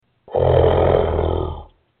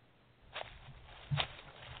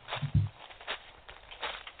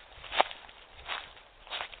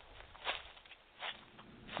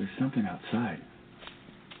something outside.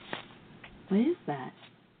 What is that?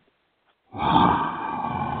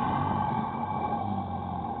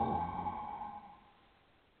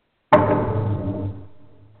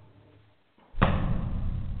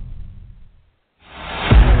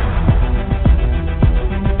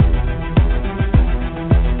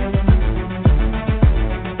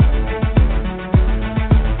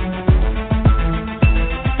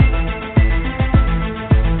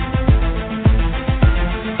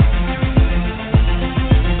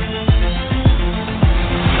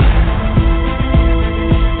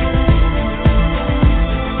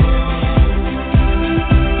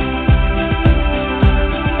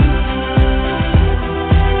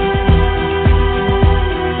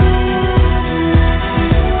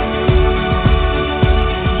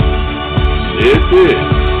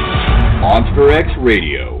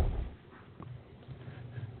 Radio.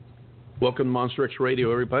 Welcome to Monster X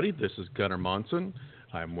Radio, everybody. This is Gunnar Monson.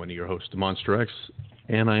 I'm one of your hosts of Monster X,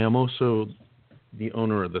 and I am also the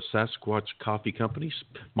owner of the Sasquatch Coffee Company,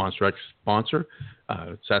 Monster X sponsor.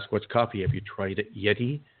 Sasquatch Coffee, have you tried it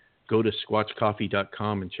Yeti? Go to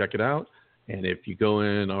squatchcoffee.com and check it out. And if you go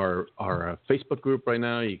in our Facebook group right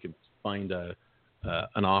now, you can find an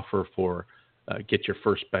offer for get your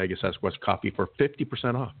first bag of Sasquatch Coffee for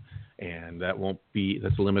 50% off. And that's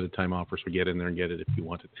a limited time offer, so get in there and get it if you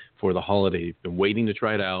want it for the holiday. You've been waiting to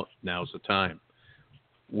try it out. Now's the time.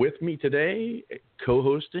 With me today,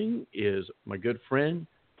 co-hosting, is my good friend,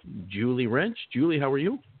 Julie Rench. Julie, how are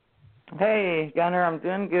you? Hey, Gunnar, I'm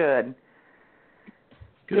doing good.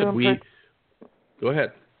 Good. Go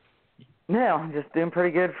ahead. No, I'm just doing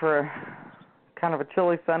pretty good for kind of a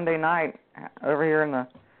chilly Sunday night over here in the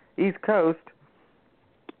East Coast.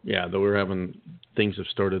 Yeah, though things have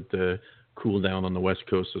started to cool down on the West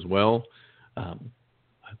Coast as well.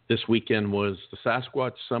 This weekend was the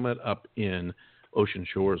Sasquatch Summit up in Ocean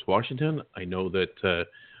Shores, Washington. I know that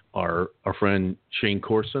our friend Shane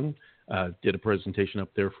Corson did a presentation up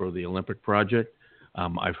there for the Olympic Project.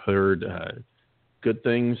 I've heard good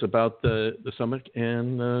things about the summit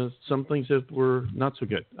and some things that were not so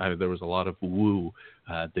good. There was a lot of woo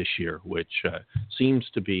this year, which seems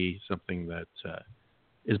to be something that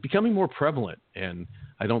is becoming more prevalent, and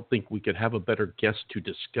I don't think we could have a better guest to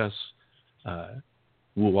discuss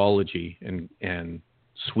woology and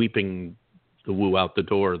sweeping the woo out the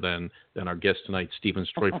door than our guest tonight, Steven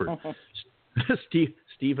Streufert.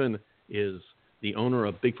 Steven is the owner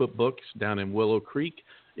of Bigfoot Books down in Willow Creek.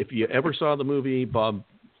 If you ever saw the movie, Bob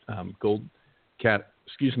Goldcat,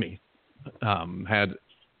 had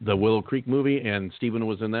the Willow Creek movie, and Steven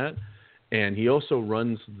was in that. And he also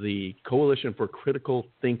runs the Coalition for Critical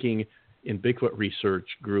Thinking in Bigfoot Research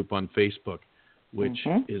group on Facebook, which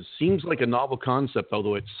seems like a novel concept,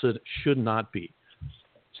 although it should not be.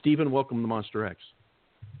 Stephen, welcome to Monster X.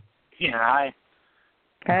 Yeah, hi.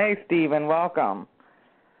 Hey, Stephen, welcome.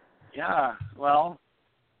 Yeah, well,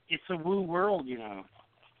 it's a woo world, you know.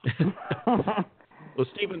 Well,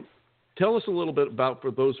 Stephen, tell us a little bit about,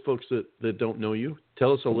 for those folks that don't know you,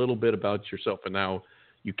 tell us a little bit about yourself and how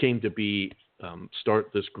you came to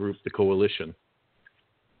start this group, the Coalition.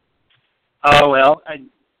 Oh, well,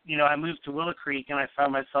 I moved to Willow Creek, and I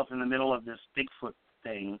found myself in the middle of this Bigfoot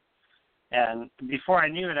thing. And before I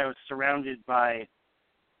knew it, I was surrounded by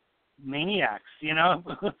maniacs,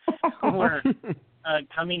 who were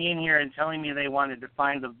coming in here and telling me they wanted to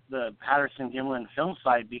find the Patterson-Gimlin film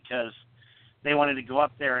site because they wanted to go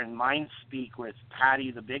up there and mind speak with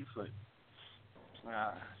Patty the Bigfoot.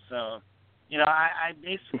 I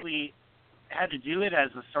basically had to do it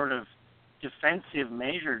as a sort of defensive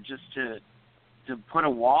measure, just to put a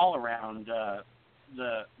wall around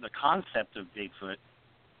the concept of Bigfoot,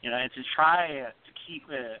 and to try to keep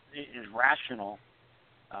it as rational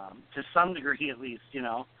to some degree, at least,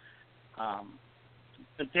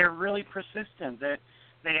 But they're really persistent.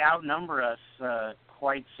 They outnumber us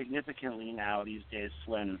quite significantly now these days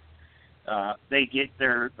when they get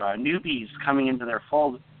their newbies coming into their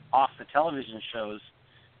fold off the television shows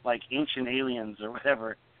like Ancient Aliens or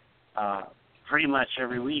whatever. Pretty much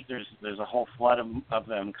every week there's a whole flood of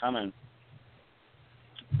them coming.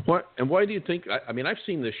 Why do you think? I mean, I've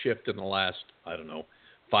seen this shift in the last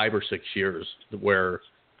 5 or 6 years, where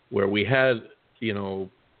we had,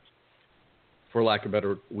 for lack of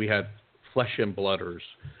better, we had flesh and blooders,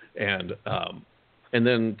 and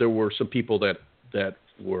then there were some people that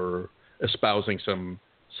were espousing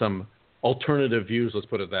some alternative views, let's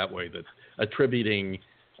put it that way, that attributing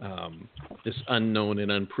this unknown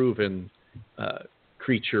and unproven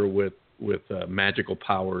creature with magical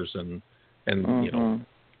powers and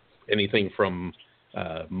anything from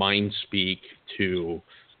mind speak to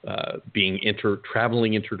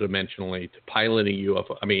traveling interdimensionally to piloting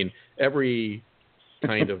UFO. I mean, every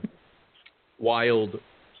kind of wild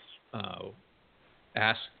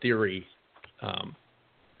ass theory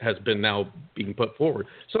has been now being put forward.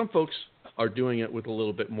 Some folks are doing it with a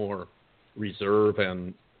little bit more reserve,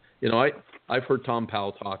 and I've heard Tom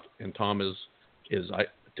Powell talk, and Tom is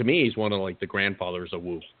to me, he's one of like the grandfathers of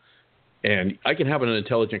woo, and I can have an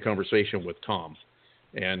intelligent conversation with Tom,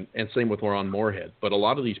 and same with Ron Moorhead. But a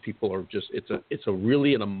lot of these people are just it's a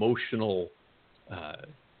really an emotional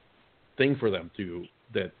thing for them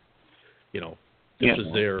this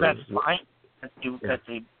is their. That's fine that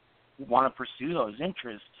they want to pursue those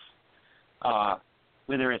interests,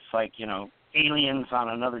 whether it's like aliens on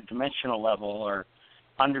another dimensional level, or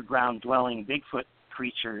underground dwelling Bigfoot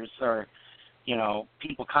creatures, or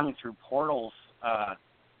people coming through portals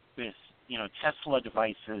with Tesla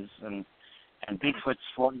devices and Bigfoot's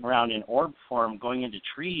floating around in orb form going into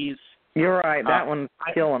trees. You're right. That one's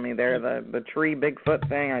killing me there. The tree Bigfoot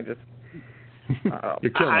thing. I just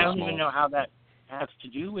You're killing I don't even know how that has to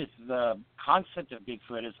do with the concept of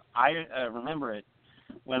Bigfoot. As I remember it,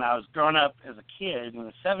 when I was growing up as a kid in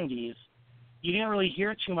the 70s, you didn't really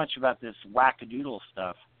hear too much about this wackadoodle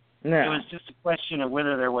stuff. no. It was just a question of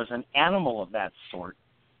whether there was an animal of that sort.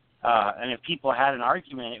 And if people had an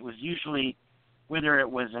argument, it was usually whether it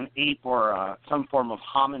was an ape or some form of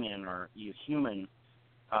hominin or human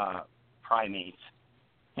primate.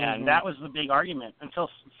 And that was the big argument until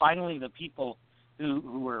finally the people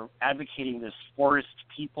who were advocating this forest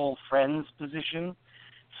people friends position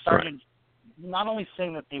started not only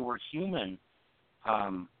saying that they were human,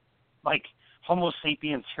 like Homo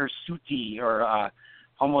sapiens hirsuti or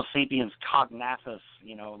Homo sapiens cognatus,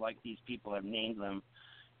 like these people have named them.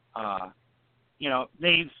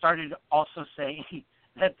 They started also saying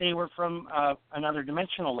that they were from another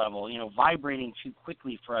dimensional level, vibrating too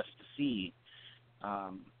quickly for us to see,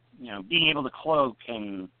 being able to cloak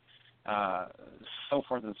and so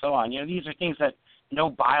forth and so on. These are things that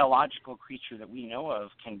no biological creature that we know of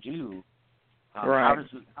can do. Right. How does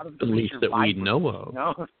the At least that vibrate? we know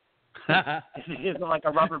of. Is it like a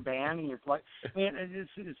rubber band in your flight? I mean,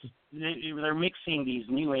 they're mixing these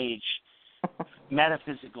new age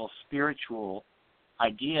metaphysical, spiritual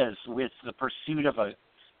ideas with the pursuit of a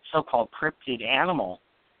so-called cryptid animal,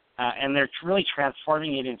 and they're really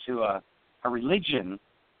transforming it into a religion,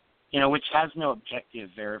 which has no objective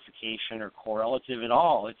verification or correlative at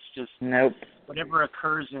all. It's just whatever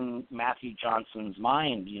occurs in Matthew Johnson's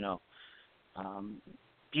mind.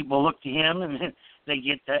 People look to him and they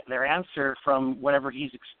get their answer from whatever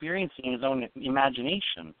he's experiencing in his own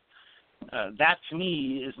imagination. That to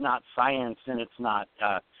me is not science, and it's not.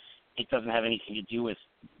 It doesn't have anything to do with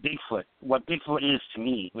Bigfoot. What Bigfoot is to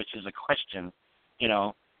me, which is a question,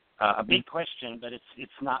 a big question, but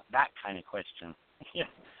it's not that kind of question,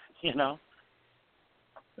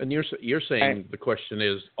 And you're saying the question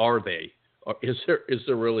is, are they? Is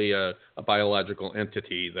there really a biological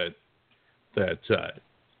entity that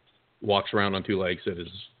walks around on two legs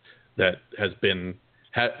that has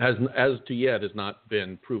as to yet has not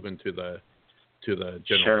been proven to the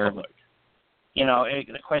general public?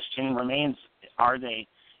 The question remains: are they?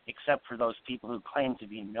 Except for those people who claim to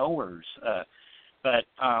be knowers, but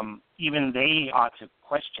even they ought to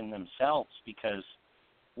question themselves, because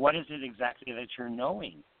what is it exactly that you're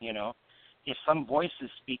knowing? If some voice is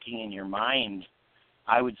speaking in your mind,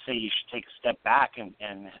 I would say you should take a step back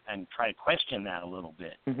and try to question that a little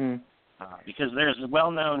bit, because there's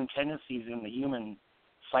well-known tendencies in the human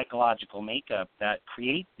psychological makeup that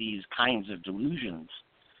create these kinds of delusions.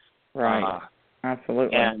 Right.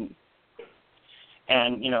 Absolutely. And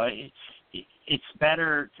it's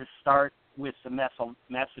better to start with the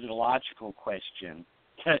methodological question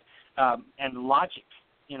and logic.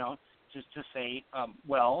 Just to say,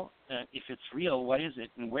 if it's real, what is it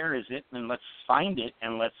and where is it, and let's find it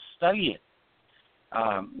and let's study it.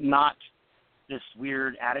 Not this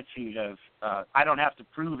weird attitude of I don't have to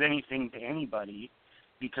prove anything to anybody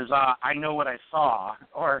because I know what I saw,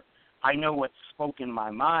 or I know what spoke in my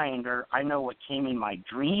mind, or I know what came in my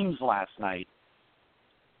dreams last night.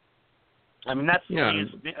 I mean, that's the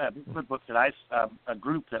latest Bigfoot book that a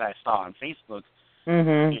group that I saw on Facebook.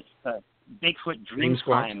 It's Bigfoot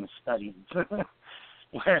Dreamtime Studies,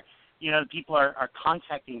 where people are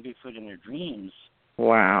contacting Bigfoot in their dreams.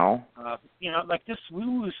 Wow. Like this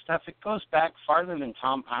woo-woo stuff. It goes back farther than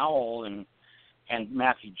Tom Powell and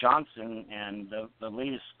Matthew Johnson and the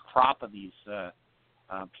latest crop of these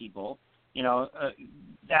people.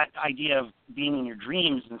 That idea of being in your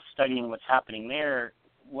dreams and studying what's happening there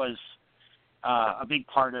was a big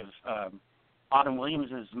part of Autumn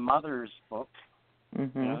Williams' mother's book,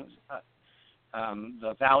 Mm-hmm. You know,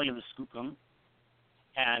 the Valley of the Skookum,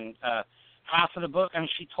 and half of the book. I mean,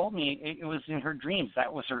 she told me it was in her dreams.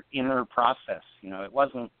 That was her inner process. You know, it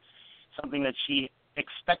wasn't something that she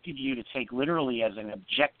expected you to take literally as an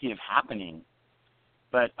objective happening.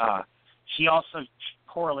 But she also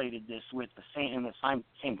correlated this with the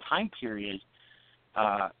same time period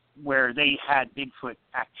where they had Bigfoot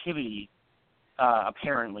activity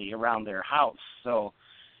apparently around their house. So,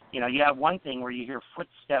 you know, you have one thing where you hear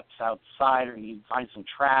footsteps outside or you find some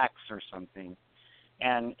tracks or something,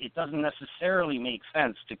 and it doesn't necessarily make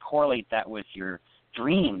sense to correlate that with your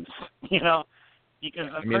dreams, you know, because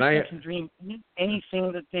a person can dream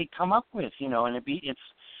anything that they come up with, you know, and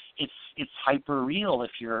it's hyper real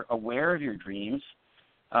if you're aware of your dreams.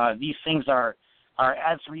 These things are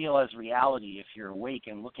as real as reality if you're awake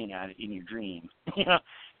and looking at it in your dream. You know,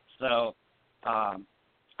 so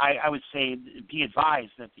I would say be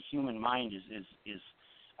advised that the human mind is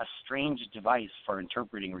a strange device for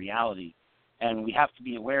interpreting reality, and we have to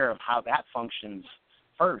be aware of how that functions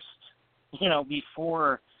first, you know,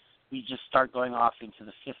 before we just start going off into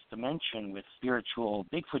the fifth dimension with spiritual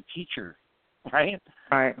Bigfoot teacher, right?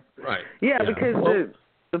 Right. Yeah, because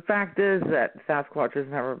the fact is that Sasquatch has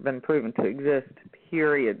never been proven to exist,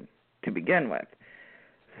 period, to begin with.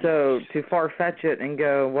 So to far-fetch it and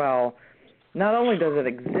go, well, not only does it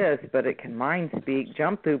exist, but it can mind speak,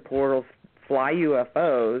 jump through portals, fly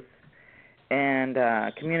UFOs, and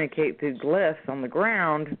communicate through glyphs on the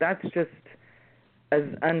ground, that's just as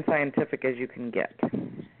unscientific as you can get.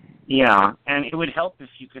 Yeah, and it would help if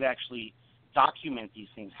you could actually document these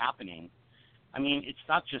things happening. I mean, it's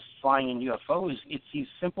not just flying in UFOs, it's these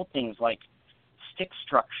simple things like stick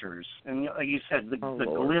structures. And like you said, the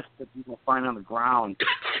glyphs that people find on the ground,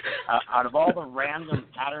 out of all the random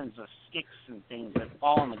patterns of sticks and things that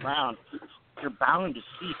fall on the ground, you're bound to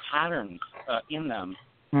see patterns in them.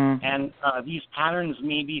 And these patterns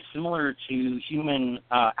may be similar to human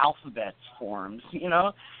alphabet forms, you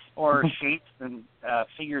know, or shapes and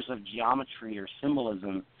figures of geometry or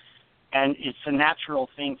symbolism. And it's a natural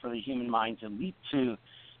thing for the human mind to leap to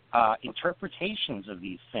interpretations of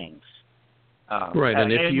these things. Right,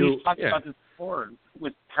 and if you... We've talked about this before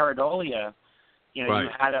with pareidolia. You know, you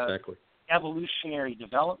had a evolutionary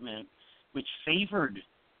development which favored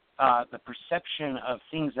the perception of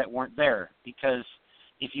things that weren't there, because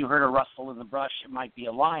if you heard a rustle in the brush, it might be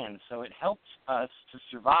a lion. So it helped us to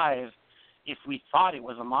survive if we thought it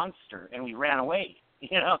was a monster and we ran away,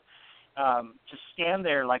 you know. To stand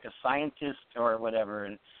there like a scientist or whatever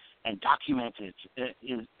and document it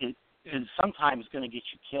is sometimes going to get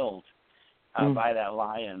you killed by that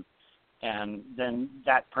lion, and then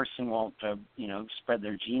that person won't, you know, spread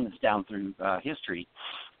their genes down through history.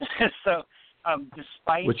 So,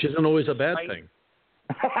 which isn't always a bad thing.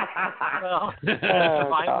 Well,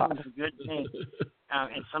 survival is a good thing,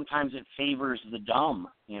 and sometimes it favors the dumb,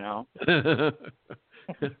 you know.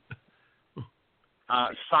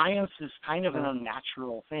 Science is kind of an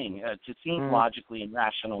unnatural thing. To think logically and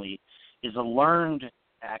rationally is a learned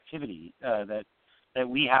activity that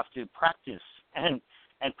we have to practice and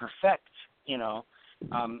perfect. You know,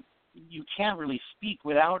 you can't really speak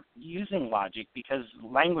without using logic because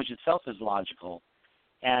language itself is logical.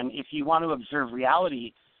 And if you want to observe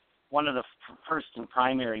reality, one of the first and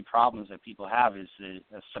primary problems that people have is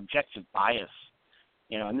a subjective bias.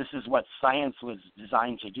 You know, and this is what science was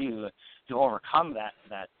designed to do, to overcome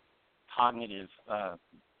that cognitive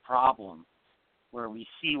problem, where we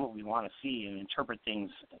see what we want to see and interpret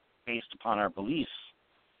things based upon our beliefs.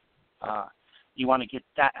 You want to get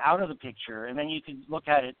that out of the picture, and then you can look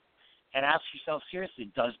at it and ask yourself seriously: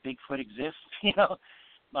 does Bigfoot exist? You know,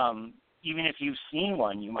 even if you've seen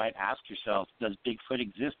one, you might ask yourself: does Bigfoot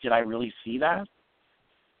exist? Did I really see that?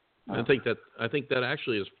 I think that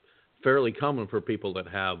actually is fairly common for people that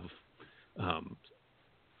have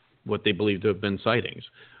what they believe to have been sightings.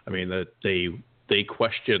 I mean, that they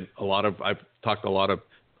question a lot of. I've talked to a lot of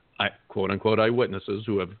quote unquote eyewitnesses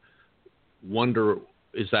who have wonder,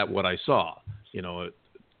 is that what I saw? You know,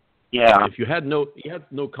 if you had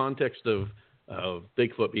no context of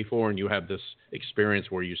Bigfoot before, and you have this experience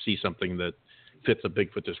where you see something that fits a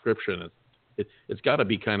Bigfoot description, it's got to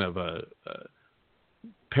be kind of a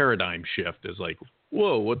paradigm shift. Is like,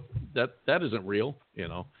 whoa, what that isn't real, you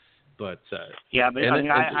know. But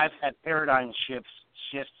I've had paradigm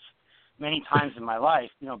shifts many times in my life,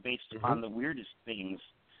 you know, based upon the weirdest things.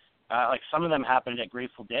 Like some of them happened at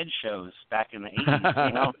Grateful Dead shows back in the 80s,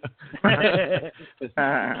 you know.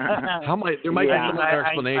 There might be some other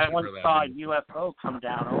explanation for that. I once saw a UFO come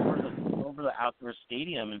down over the outdoor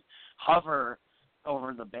stadium and hover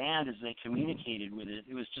over the band as they communicated with it.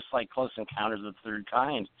 It was just like Close Encounters of the Third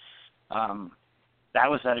Kind. That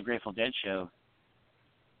was at a Grateful Dead show.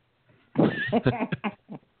 But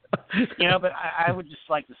I would just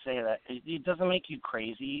like to say that it doesn't make you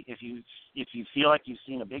crazy if you feel like you've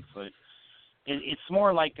seen a Bigfoot. It's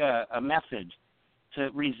more like a method to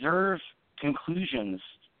reserve conclusions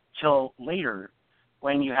till later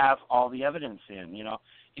when you have all the evidence in.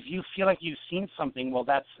 If you feel like you've seen something, well,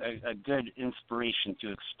 that's a good inspiration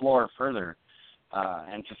to explore further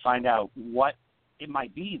and to find out what it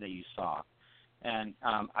might be that you saw. And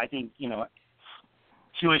I think,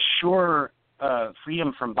 to assure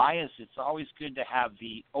freedom from bias, it's always good to have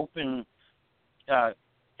the open,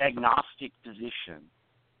 agnostic position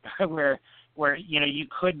where you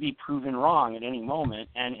could be proven wrong at any moment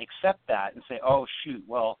and accept that and say, oh shoot,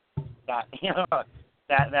 well that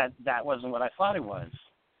that wasn't what I thought it was,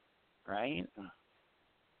 right?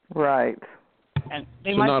 Right. And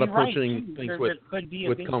they so might not be approaching right, things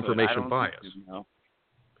with confirmation bias.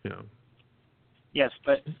 Yeah. Yes,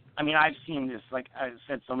 but I've seen this, like I've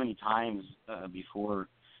said so many times before,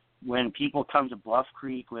 when people come to Bluff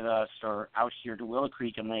Creek with us or out here to Willow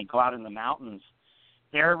Creek and they go out in the mountains,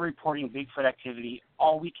 they're reporting Bigfoot activity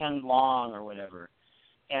all weekend long or whatever.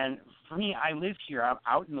 And for me, I live here. I'm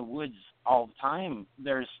out in the woods all the time.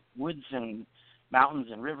 There's woods and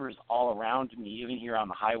mountains and rivers all around me, even here on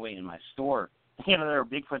the highway in my store. There are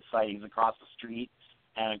Bigfoot sightings across the street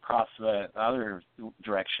and across the other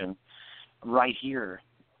direction right here,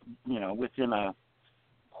 within a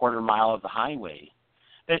quarter mile of the highway.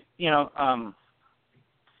 But,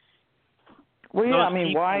 well, yeah,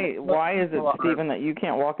 why is it, Steven, that you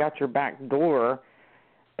can't walk out your back door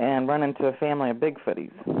and run into a family of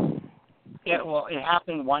Bigfooties? Yeah, well, it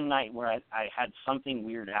happened one night where I had something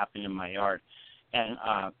weird happen in my yard, and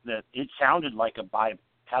it sounded like a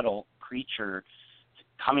bipedal creature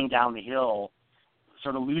coming down the hill,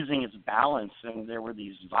 sort of losing its balance, and there were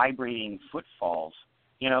these vibrating footfalls,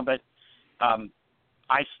 but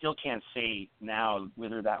I still can't say now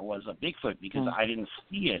whether that was a Bigfoot because I didn't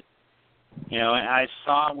see it. And I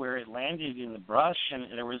saw where it landed in the brush,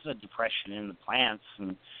 and there was a depression in the plants,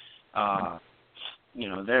 and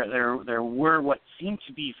there were what seemed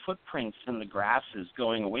to be footprints in the grasses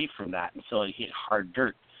going away from that until it hit hard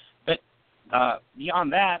dirt. But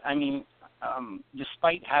beyond that,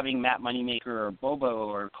 despite having Matt Moneymaker or Bobo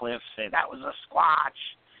or Cliff say that was a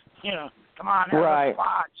squatch, come on, that was a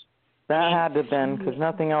squatch. That had to have been, because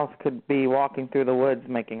nothing else could be walking through the woods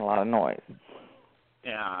making a lot of noise.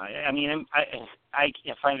 Yeah, I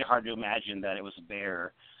find it hard to imagine that it was a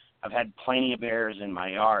bear. I've had plenty of bears in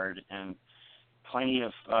my yard and plenty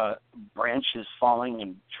of branches falling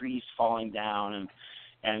and trees falling down,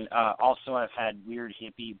 and also I've had weird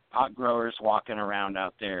hippie pot growers walking around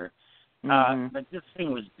out there. But this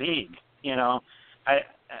thing was big,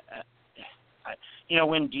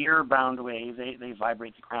 when deer bound away, they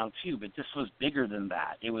vibrate the ground too, but this was bigger than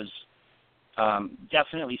that. It was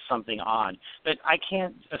definitely something odd. But I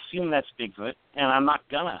can't assume that's Bigfoot, and I'm not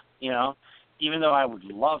gonna, even though I would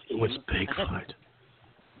love to. It was Bigfoot.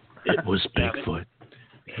 It was Bigfoot.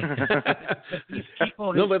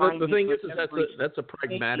 No, but the thing is that's a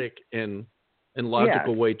pragmatic and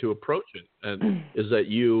logical way to approach it, and is that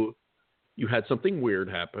you had something weird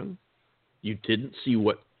happen. You didn't see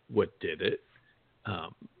what did it.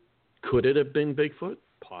 Could it have been Bigfoot?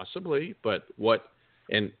 Possibly, but what?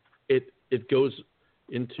 And it goes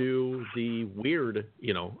into the weird,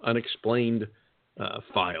 unexplained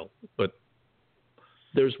file. But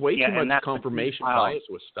there's way too much confirmation bias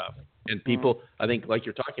with stuff, and people. I think, like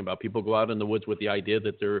you're talking about, people go out in the woods with the idea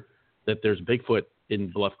that there's Bigfoot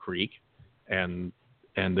in Bluff Creek, and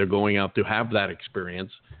they're going out to have that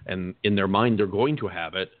experience, and in their mind they're going to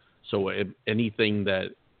have it. So anything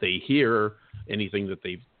that they hear, anything that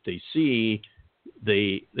they see,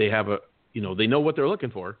 they have they know what they're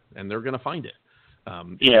looking for, and they're going to find it.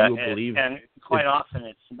 And quite often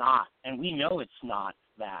it's not, and we know it's not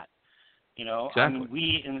that. Exactly.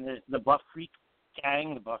 We in the Bluff Creek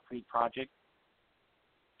gang, the Bluff Creek Project,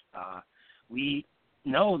 we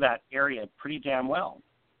know that area pretty damn well.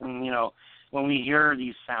 And, when we hear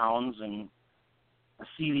these sounds and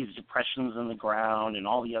see these depressions in the ground and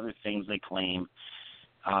all the other things they claim,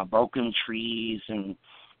 broken trees, and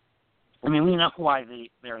we know why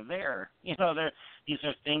they're there. These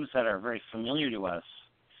are things that are very familiar to us.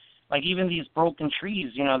 Like even these broken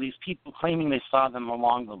trees, these people claiming they saw them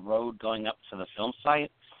along the road going up to the film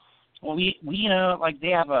site. Well, we they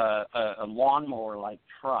have a lawnmower-like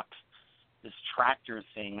truck, this tractor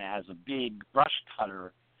thing that has a big brush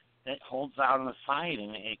cutter that holds out on the side,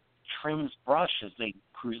 and it trims brush as they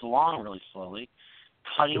cruise along really slowly,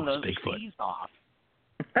 cutting those Bigfoot. trees off.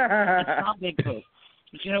 It's not Bigfoot.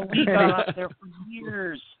 But, you know, we got up there for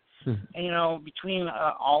years. And, you know, between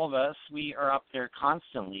all of us, we are up there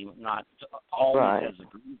constantly, not always as a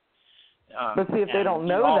group. But see, if they don't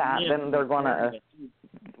know that, then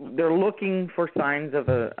they're looking for signs of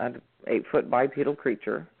an 8-foot bipedal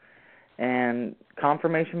creature, and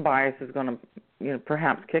confirmation bias is going to, you know,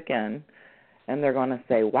 perhaps kick in, and they're going to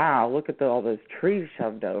say, "Wow, look at all those trees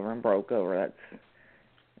shoved over and broke over.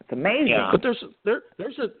 That's amazing." Yeah. But there's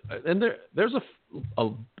a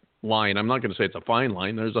line. I'm not going to say it's a fine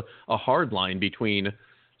line. There's a hard line between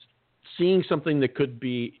seeing something that could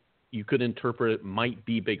be, you could interpret it might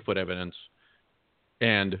be Bigfoot evidence,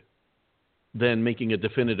 and then making a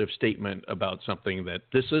definitive statement about something that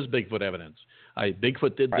this is Bigfoot evidence.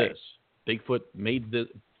 Bigfoot did this. Bigfoot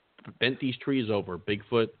bent these trees over.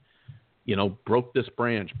 Bigfoot, you know, broke this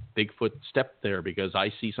branch. Bigfoot stepped there because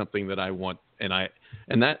I see something that I want, and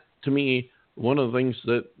that, to me, one of the things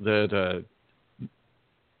that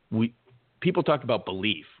people talk about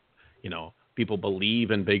belief. You know, people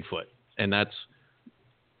believe in Bigfoot, and that's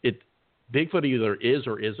it. Bigfoot either is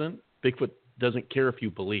or isn't. Bigfoot doesn't care if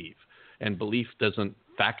you believe, and belief doesn't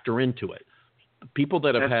factor into it. People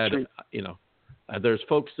that have had, you know, there's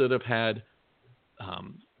folks that have had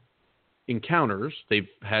encounters. They've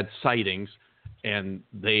had sightings, and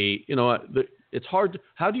they, you know, it's hard.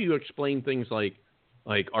 How do you explain things like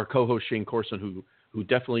our co-host Shane Corson, who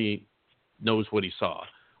definitely knows what he saw,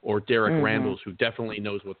 or Derek Randalls, who definitely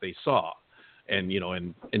knows what they saw, and you know,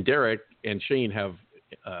 and Derek and Shane have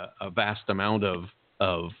a vast amount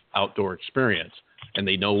of outdoor experience, and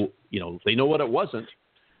they know what it wasn't,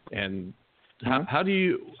 and how do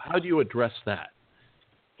you address that?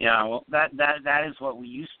 Yeah, well, that is what we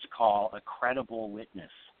used to call a credible witness.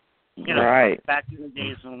 You know, back in the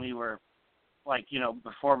days when we were, like, you know,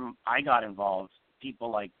 before I got involved, people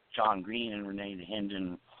like John Green and Renee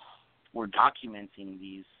Hinden were documenting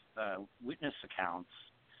these witness accounts,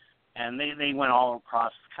 and they went all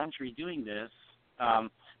across the country doing this,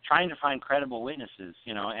 trying to find credible witnesses,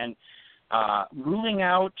 you know, and ruling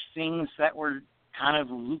out things that were kind of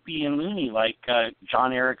loopy and loony, like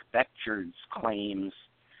John Eric Bechtard's claims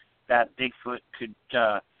that Bigfoot could,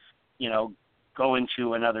 you know, go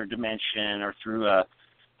into another dimension or through a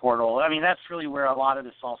portal. I mean, that's really where a lot of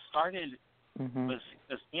this all started. Was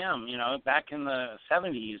him, you know, back in the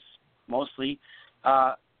 70s, mostly.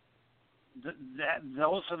 Those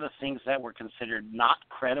are the things that were considered not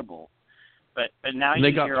credible. But now you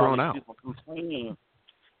hear all these people complaining.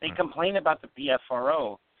 They complain about the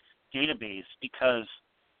BFRO database because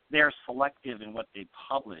they're selective in what they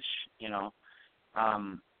publish, you know.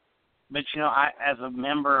 But, you know, I, as a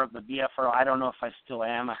member of the BFRO, I don't know if I still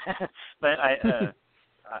am, but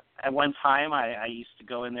at one time I used to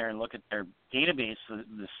go in there and look at their database,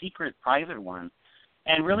 the secret private one,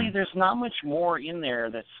 and really there's not much more in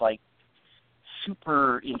there that's, like,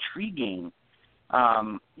 super intriguing.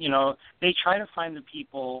 You know, they try to find the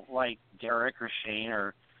people like Derek or Shane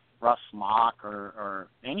or Russ Mock or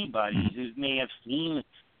anybody who may have seen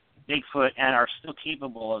Bigfoot and are still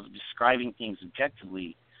capable of describing things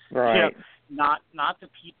objectively. Right. You know, not the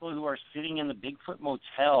people who are sitting in the Bigfoot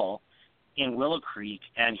Motel in Willow Creek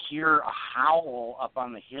and hear a howl up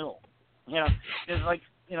on the hill. You know, it's like,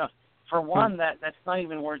 you know, for one, that's not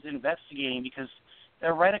even worth investigating because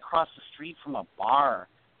they're right across the street from a bar.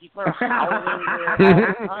 People are howling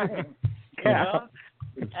there all the time, you know?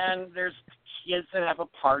 And there's kids that have a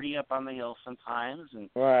party up on the hill sometimes. And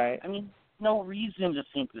I mean, no reason to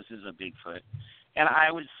think this is a Bigfoot. And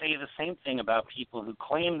I would say the same thing about people who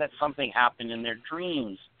claim that something happened in their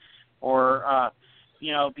dreams or,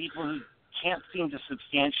 you know, people who can't seem to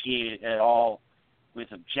substantiate it at all with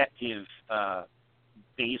objective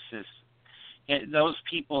basis. And those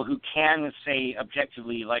people who can say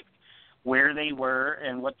objectively, like, where they were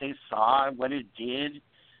and what they saw, what it did,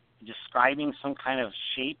 describing some kind of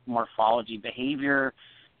shape, morphology, behavior,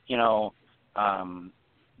 you know,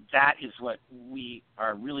 that is what we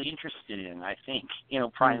are really interested in, I think, you know,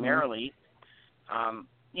 primarily.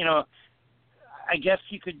 You know, I guess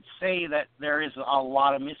you could say that there is a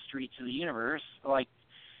lot of mystery to the universe. Like,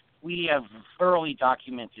 we have thoroughly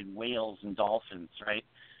documented whales and dolphins, right?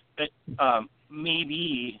 But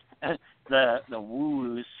maybe the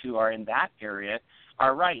woo-woos who are in that area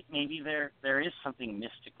are right. Maybe there is something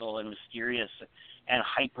mystical and mysterious and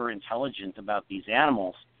hyper-intelligent about these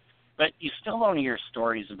animals. But you still don't hear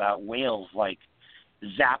stories about whales, like,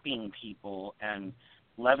 zapping people and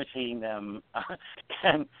levitating them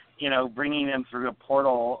and, you know, bringing them through a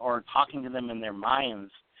portal or talking to them in their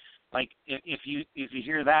minds. like if you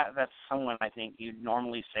hear that, that's someone I think you'd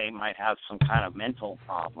normally say might have some kind of mental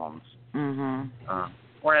problems.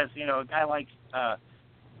 Whereas a guy like I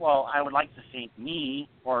would like to think me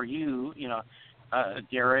or you,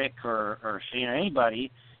 Derek or Shane or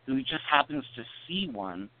anybody who just happens to see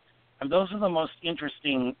one, and those are the most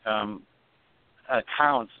interesting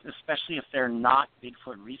accounts, especially if they're not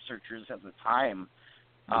Bigfoot researchers at the time.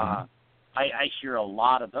 I hear a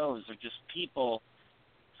lot of those. They're just people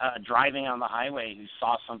driving on the highway who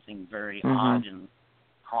saw something very odd and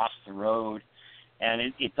crossed the road, and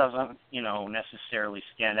it doesn't, necessarily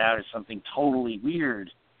stand out as something totally weird.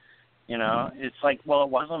 It's like, well, it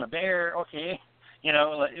wasn't a bear, okay.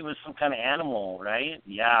 It was some kind of animal, right?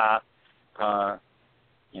 Yeah. And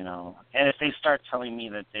if they start telling me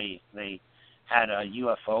that they had a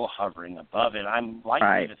UFO hovering above it, I'm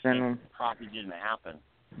likely to think it probably didn't happen.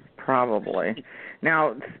 Probably.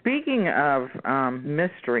 Now, speaking of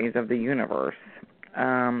mysteries of the universe,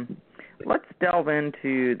 let's delve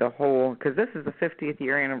into the whole, because this is the 50th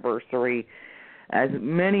year anniversary, as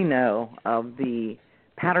many know, of the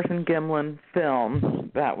Patterson-Gimlin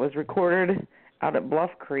film that was recorded out at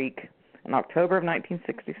Bluff Creek in October of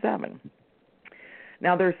 1967.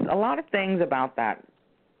 Now, there's a lot of things about that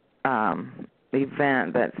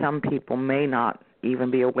event that some people may not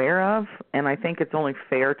even be aware of, and I think it's only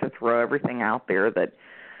fair to throw everything out there that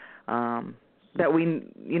that we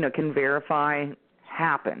can verify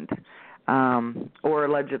happened or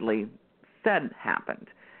allegedly said happened.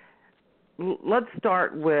 Let's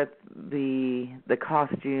start with the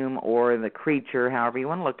costume or the creature, however you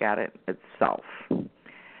want to look at it, itself.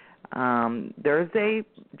 There's a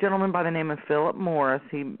gentleman by the name of Philip Morris.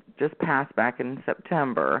 He just passed back in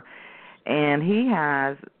September, and he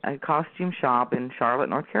has a costume shop in Charlotte,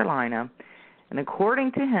 North Carolina. And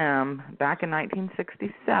according to him, back in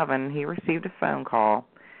 1967, he received a phone call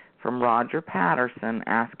from Roger Patterson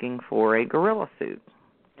asking for a gorilla suit.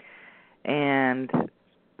 And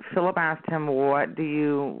Philip asked him, what do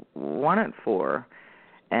you want it for?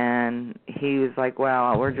 And he was like,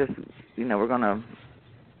 well, we're just, we're going to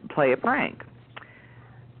play a prank.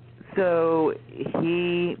 So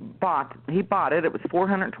he bought it. It was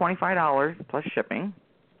 $425 plus shipping.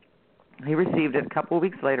 He received it a couple of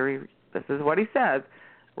weeks later. This is what he says.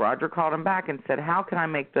 Roger called him back and said, how can I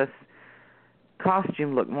make this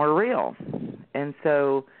costume look more real? And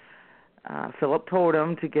so Philip told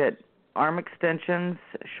him to get arm extensions,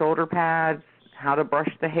 shoulder pads, how to brush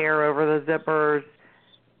the hair over the zippers,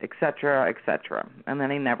 etc., etc. And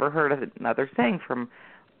then he never heard of another thing from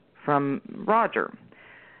Roger.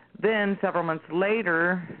 Then several months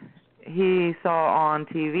later, he saw on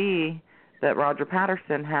TV that Roger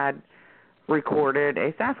Patterson had recorded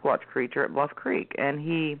a Sasquatch creature at Bluff Creek, and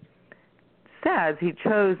he says he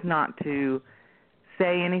chose not to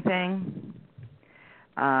say anything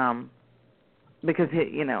because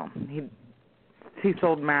he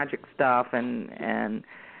sold magic stuff and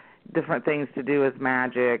different things to do with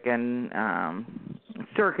magic and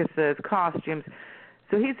circuses, costumes.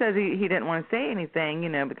 So he says he didn't want to say anything,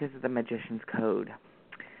 because of the magician's code.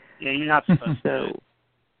 Yeah, you're not supposed to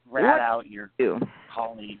rat out your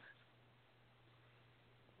colleague.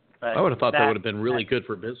 But I would have thought that would have been really good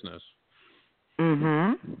for business.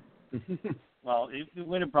 Well, it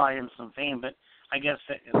would have brought him some fame, but I guess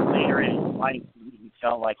later in his life he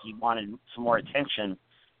felt like he wanted some more attention,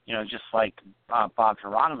 just like Bob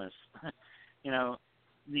Hieronymus.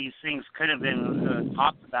 These things could have been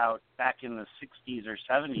talked about back in the 60s or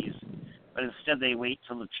 70s, but instead they wait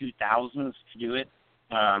till the 2000s to do it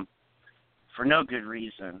for no good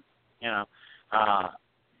reason.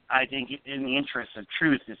 I think in the interest of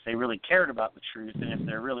truth, if they really cared about the truth and if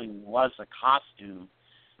there really was a costume,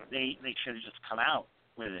 they should have just come out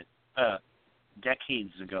with it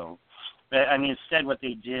decades ago. But, instead what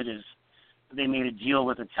they did is they made a deal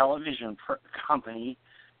with a television company,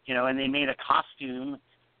 and they made a costume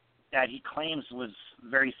that he claims was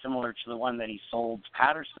very similar to the one that he sold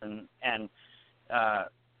Patterson, and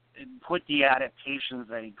put the adaptations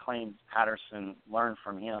that he claimed Patterson learned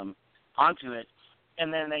from him onto it,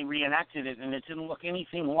 and then they reenacted it, and it didn't look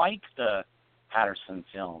anything like the Patterson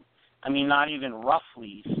film. Not even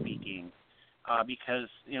roughly speaking, because,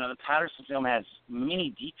 the Patterson film has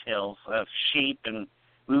many details of shape and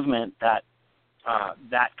movement that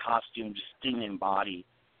that costume just didn't embody.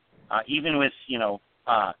 Even with,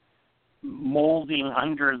 molding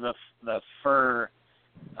under the fur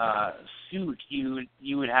suit,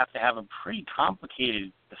 you would have to have a pretty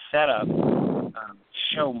complicated setup,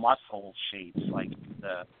 show muscle shapes like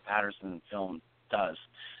the Patterson film does.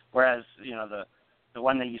 Whereas, the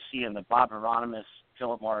one that you see in the Bob Hieronymus,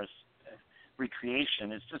 Philip Morris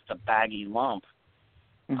recreation. It's just a baggy lump.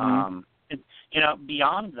 Mm-hmm.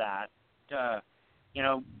 Beyond that,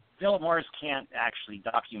 Philip Morris can't actually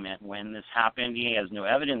document when this happened. He has no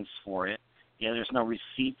evidence for it. There's no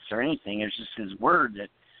receipts or anything. It's just his word that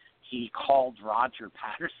he called Roger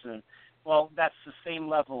Patterson. Well, that's the same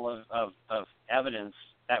level of evidence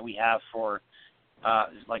that we have for,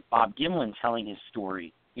 like Bob Gimlin telling his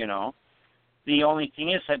story, The only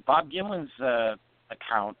thing is that Bob Gimlin's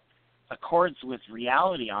account accords with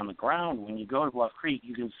reality on the ground. When you go to Bluff Creek,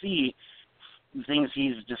 you can see things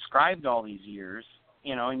he's described all these years,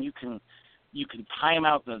 and you can time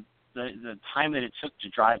out the time that it took to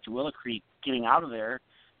drive to Willow Creek, getting out of there,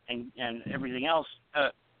 and everything else,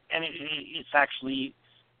 and it's actually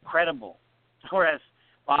credible. Whereas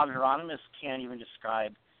Bob Hieronymus can't even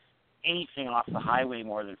describe anything off the highway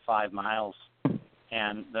more than 5 miles,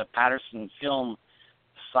 and the Patterson film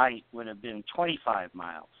site would have been 25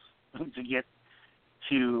 miles to get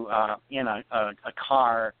to in a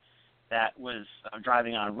car that was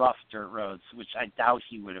driving on rough dirt roads, which I doubt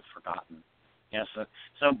he would have forgotten.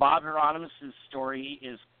 So Bob Hieronymus' story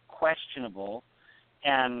is questionable,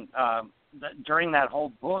 and during that whole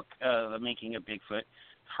book, The Making of Bigfoot,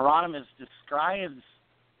 Hieronymus describes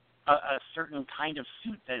a certain kind of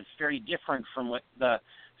suit that is very different from what the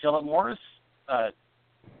Philip Morris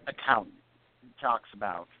account talks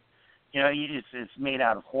about. It's made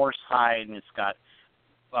out of horse hide, and it's got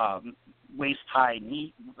waist-high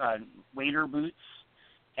wader boots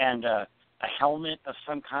and a helmet of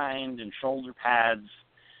some kind and shoulder pads.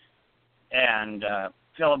 And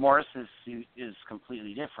Philip Morris's suit is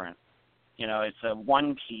completely different. It's a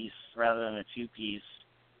one-piece rather than a two-piece,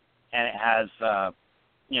 and it has, a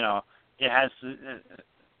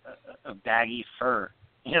baggy fur.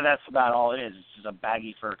 That's about all it is. It's just a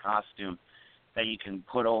baggy fur costume that you can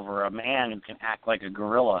put over a man who can act like a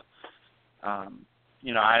gorilla. I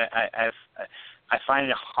find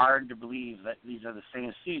it hard to believe that these are the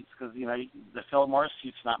same suits because, the Philip Morris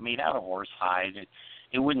suit's not made out of horse hide.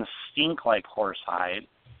 It wouldn't stink like horse hide.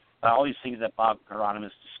 All these things that Bob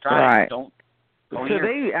Hieronymus described don't go So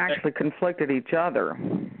they actually conflicted each other.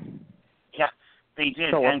 Yeah, they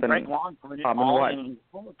did. And Greg Long put it all in his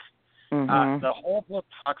book. Mm-hmm. The whole book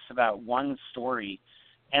talks about one story,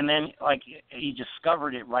 and then, he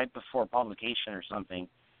discovered it right before publication or something.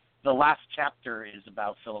 The last chapter is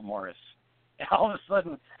about Philip Morris. And all of a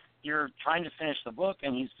sudden, you're trying to finish the book,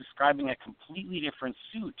 and he's describing a completely different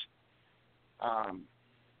suit.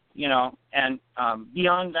 And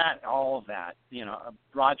beyond that, all of that,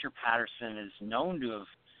 Roger Patterson is known to have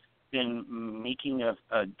been making a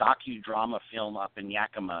docudrama film up in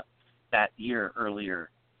Yakima that year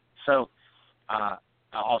earlier. So,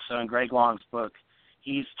 also in Greg Long's book,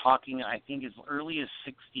 he's talking, I think, as early as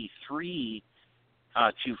 1963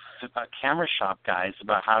 to camera shop guys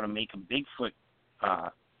about how to make a Bigfoot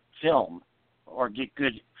film or get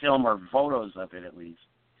good film or photos of it at least.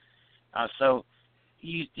 So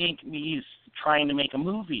you think he's trying to make a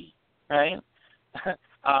movie, right?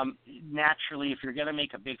 Naturally, if you're going to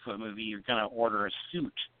make a Bigfoot movie, you're going to order a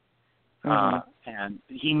suit. And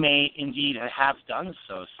he may indeed have done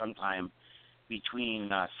so sometime between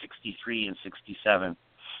 1963 and 1967.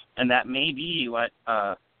 And that may be what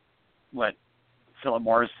Philip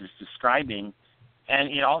Morris is describing. And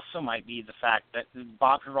it also might be the fact that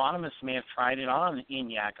Bob Hieronymus may have tried it on in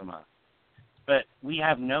Yakima. But we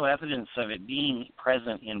have no evidence of it being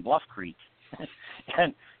present in Bluff Creek.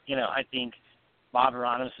 And, I think Bob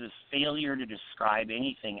Hieronymus' failure to describe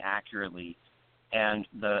anything accurately and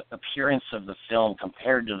the appearance of the film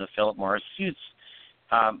compared to the Philip Morris suits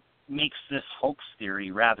makes this hoax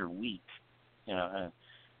theory rather weak.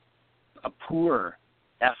 A poor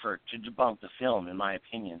effort to debunk the film, in my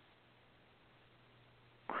opinion.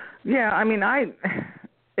 Yeah,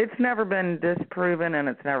 it's never been disproven and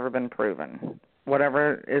it's never been proven.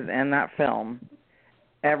 Whatever is in that film,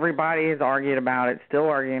 everybody has argued about it, still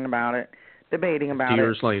arguing about it, debating about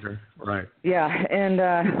Years later, right. Yeah, and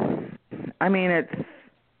it's,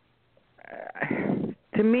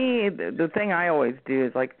 to me, the thing I always do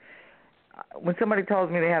is, when somebody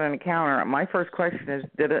tells me they had an encounter, my first question is,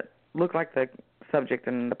 did it look like the subject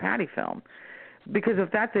in the Patty film? Because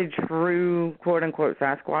if that's a true, quote-unquote,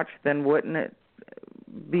 Sasquatch, then wouldn't it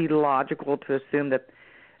be logical to assume that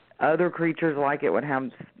other creatures like it would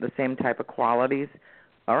have the same type of qualities?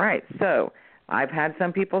 All right, so I've had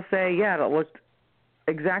some people say, yeah, it looked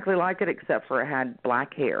exactly like it except for it had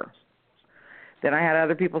black hair. Then I had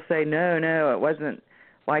other people say, no, it wasn't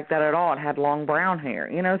like that at all. It had long brown hair.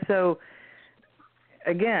 So,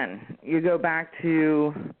 again, you go back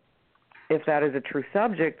to, if that is a true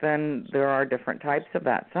subject, then there are different types of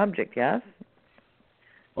that subject, yes?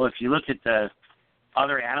 Well, if you look at the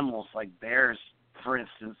other animals like bears, for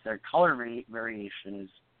instance, their color variation is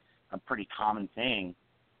a pretty common thing.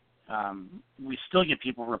 We still get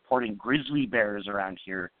people reporting grizzly bears around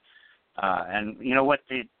here. And you know what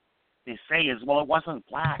they say is, well, it wasn't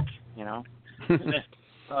black, you know.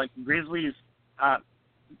 Like grizzlies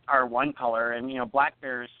are one color, and, you know, black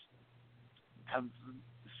bears have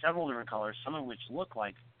several different colors, some of which look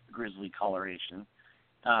like grizzly coloration.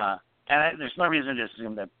 And there's no reason to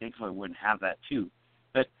assume that Bigfoot wouldn't have that too.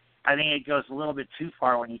 But I think it goes a little bit too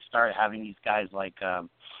far when you start having these guys like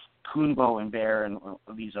Coonbo and Bear and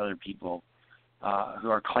these other people who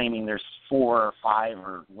are claiming there's 4 or 5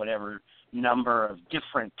 or whatever number of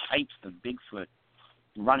different types of Bigfoot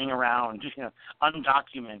running around, you know,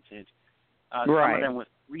 undocumented. Some of them with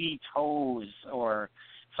 3 toes, or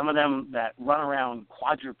some of them that run around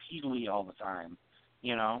quadrupedally all the time,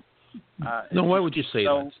 you know. No, why would you say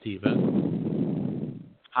that, Stephen?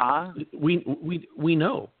 Huh? We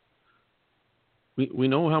know. We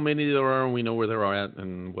know how many there are, and we know where they're at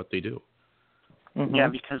and what they do. Mm-hmm. Yeah,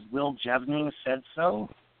 because Will Jevning said so.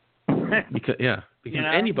 because you know?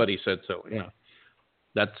 Anybody said so. Yeah,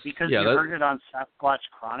 that's because you heard it on Sasquatch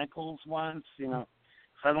Chronicles once. You know,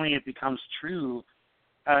 suddenly it becomes true,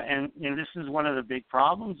 and you know, this is one of the big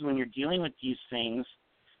problems when you're dealing with these things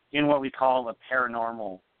in what we call the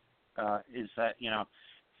paranormal. Is that, you know,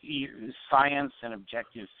 science and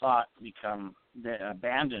objective thought become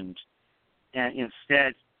abandoned, and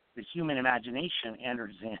instead the human imagination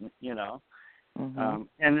enters in, you know. Mm-hmm.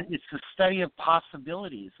 And it's a study of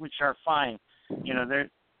possibilities, which are fine. You know,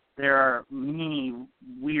 there are many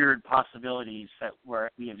weird possibilities that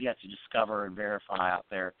we have yet to discover and verify out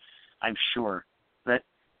there, I'm sure. But,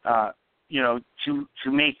 you know,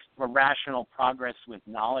 to make a rational progress with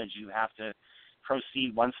knowledge, you have to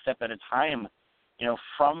proceed one step at a time, you know,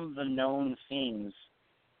 from the known things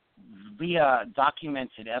via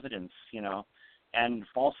documented evidence, you know, and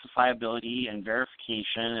falsifiability and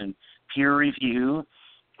verification and peer review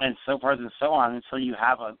and so forth and so on until you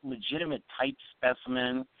have a legitimate type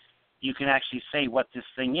specimen. You can actually say what this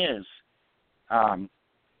thing is. And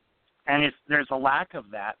if there's a lack of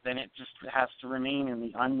that, then it just has to remain in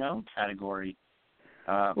the unknown category.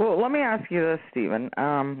 Well, let me ask you this, Stephen.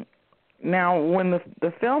 Now, when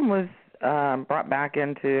the film was brought back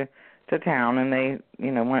into town, and they,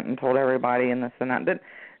 you know, went and told everybody and this and that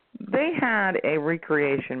they had a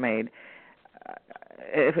recreation made.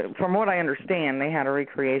 From what I understand, they had a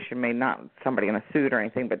recreation made, not somebody in a suit or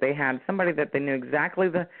anything, but they had somebody that they knew exactly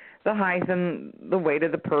the height and the weight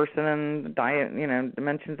of the person and the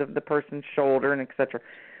dimensions of the person's shoulder and et cetera,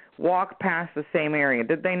 walk past the same area.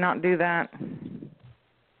 Did they not do that?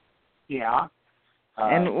 Yeah.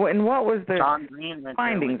 And what was the John Green went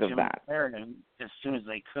findings there with of Jim that? McLaren as soon as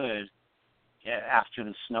they could, after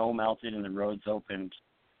the snow melted and the roads opened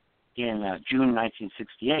in June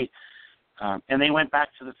 1968. And they went back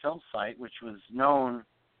to the film site, which was known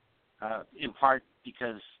in part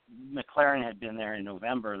because McLaren had been there in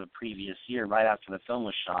November the previous year, right after the film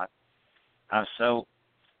was shot. So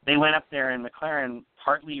they went up there, and McLaren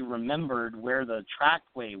partly remembered where the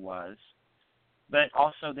trackway was, but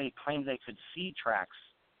also they claimed they could see tracks,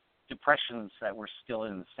 depressions that were still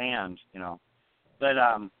in the sand, you know. But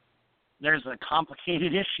there's a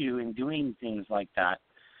complicated issue in doing things like that.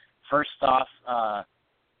 First off,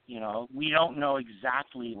 you know, we don't know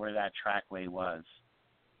exactly where that trackway was.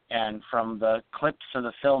 And from the clips of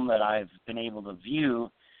the film that I've been able to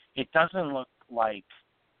view, it doesn't look like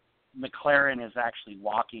McLaren is actually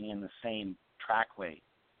walking in the same trackway.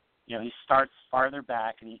 You know, he starts farther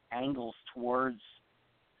back and he angles towards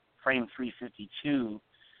frame 352,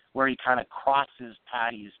 where he kind of crosses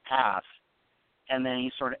Patty's path, and then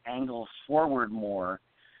he sort of angles forward more.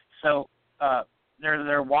 So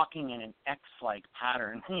they're walking in an X-like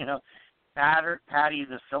pattern. You know, Patty,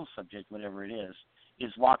 the film subject, whatever it is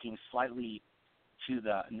walking slightly to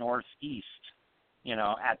the northeast, you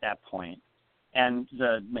know, at that point. And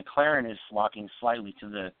the McLaren is walking slightly to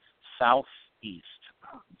the southeast.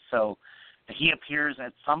 So he appears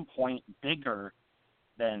at some point bigger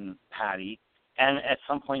than Patty and at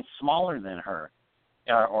some point smaller than her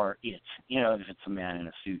or it, you know, if it's a man in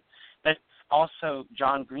a suit. But also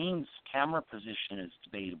John Green's camera position is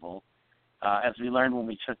debatable, as we learned when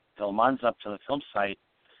we took Bill Munns up to the film site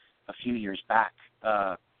a few years back.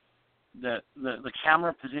 The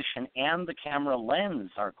camera position and the camera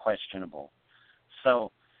lens are questionable.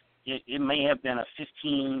 So it may have been a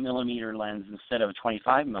 15 millimeter lens instead of a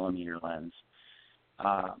 25 millimeter lens.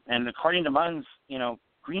 And according to Munns, you know,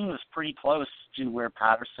 Green was pretty close to where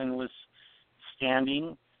Patterson was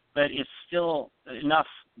standing, but it's still enough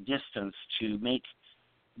distance to make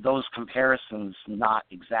those comparisons not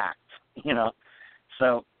exact, you know.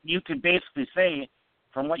 So you could basically say,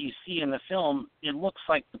 from what you see in the film, it looks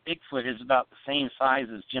like the Bigfoot is about the same size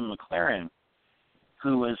as Jim McLaren,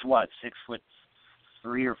 who was,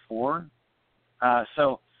 6'3" or 4"?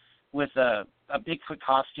 So with a Bigfoot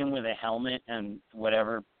costume with a helmet and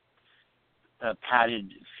whatever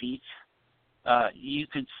padded feet, you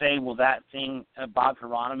could say, well, that thing, Bob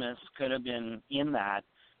Hieronymus could have been in that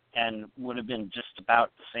and would have been just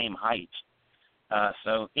about the same height.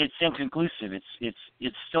 So it's inconclusive.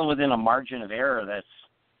 It's still within a margin of error that's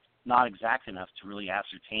not exact enough to really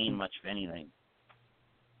ascertain much of anything.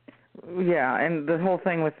 Yeah, and the whole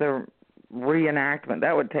thing with the reenactment,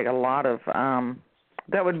 that would take a lot of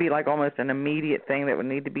that would be like almost an immediate thing that would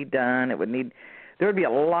need to be done. There would be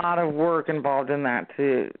a lot of work involved in that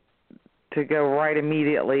to go right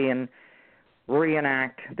immediately and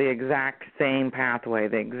reenact the exact same pathway,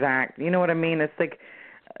 you know what I mean? It's like,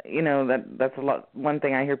 you know, that's one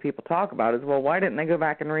thing I hear people talk about is, well, why didn't they go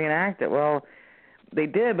back and reenact it? Well, they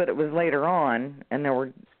did, but it was later on, and there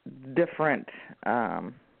were different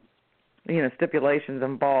stipulations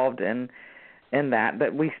involved in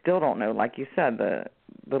that we still don't know. Like you said, the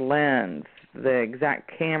lens, the exact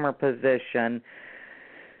camera position.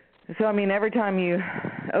 So, I mean, every time you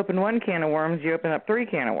open one can of worms, you open up 3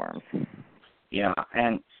 can of worms. Yeah,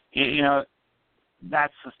 and, you know,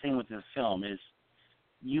 that's the thing with this film is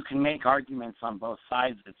you can make arguments on both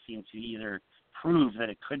sides that seem to either prove that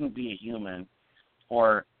it couldn't be a human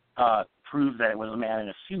or prove that it was a man in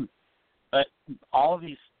a suit. But all of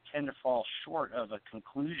these tend to fall short of a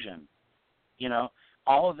conclusion. You know,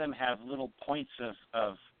 all of them have little points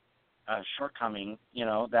of shortcoming, you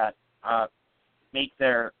know, that make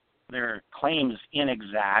their claims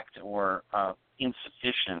inexact or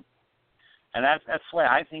insufficient. And that's why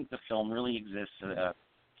I think the film really exists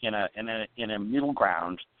in a middle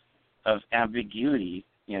ground of ambiguity.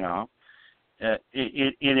 You know,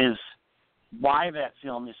 it is why that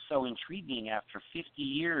film is so intriguing after 50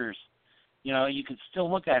 years. You know, you could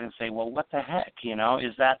still look at it and say, well, what the heck? You know,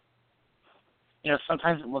 is that? You know,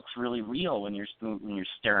 sometimes it looks really real when you're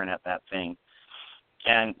staring at that thing.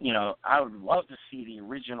 And you know, I would love to see the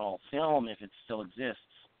original film if it still exists,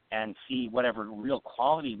 and see whatever real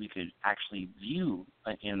quality we could actually view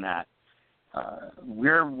in that.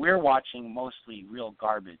 We're watching mostly real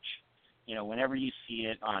garbage. You know, whenever you see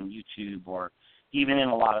it on YouTube or even in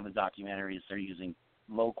a lot of the documentaries, they're using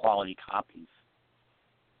low quality copies.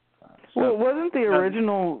 Well, wasn't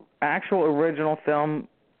the actual original film,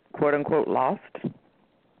 quote unquote, lost?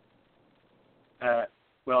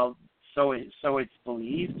 Well, so it's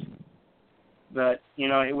believed. But you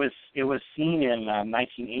know, it was seen in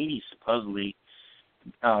 1980 supposedly.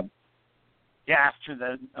 After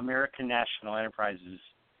the American National Enterprises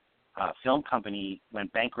film company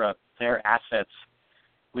went bankrupt, their assets,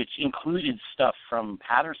 which included stuff from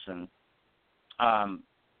Patterson,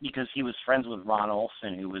 because he was friends with Ron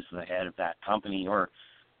Olson, who was the head of that company or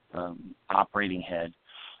operating head,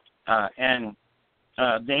 and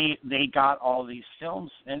they got all these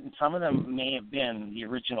films, and some of them may have been the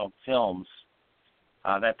original films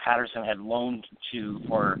that Patterson had loaned to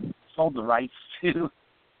or sold the rights to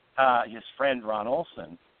his friend Ron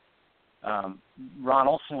Olson. Ron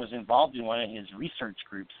Olson was involved in one of his research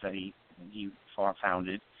groups that he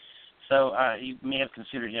founded, so you may have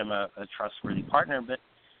considered him a trustworthy partner. But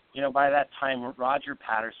you know, by that time, Roger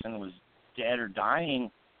Patterson was dead or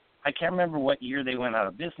dying. I can't remember what year they went out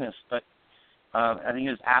of business, but I think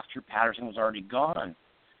it was after Patterson was already gone.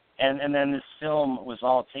 And then this film was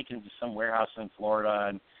all taken to some warehouse in Florida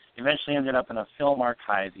and eventually ended up in a film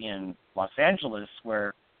archive in Los Angeles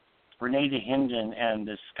where Renee DeHinden and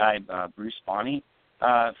this guy, Bruce Bonney,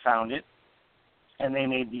 found it. And they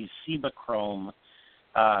made these Cibachrome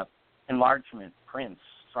enlargement prints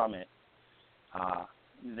from it.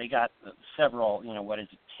 They got several,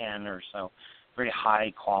 10 or so very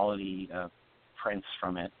high quality prints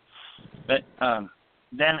from it. But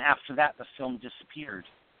then after that, the film disappeared.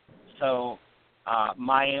 So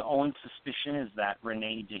my own suspicion is that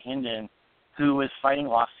Renee DeHinden, who was fighting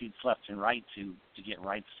lawsuits left and right to get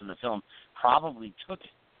rights to the film, probably took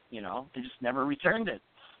it. They just never returned it.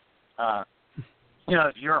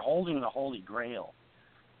 If you're holding the Holy Grail,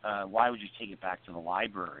 why would you take it back to the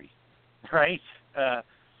library, right?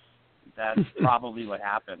 That's probably what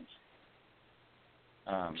happened.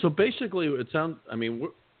 So basically, it sounds.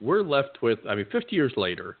 We're left with. 50 years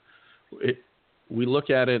later, we look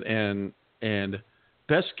at it and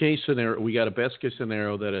best case scenario. We got a best case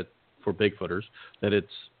scenario that for Bigfooters that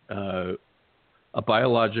it's a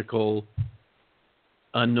biological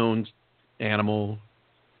unknown animal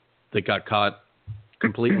that got caught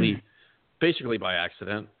completely, basically by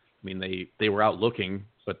accident. I mean, they were out looking,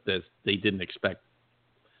 but they didn't expect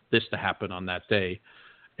this to happen on that day,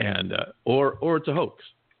 and or it's a hoax.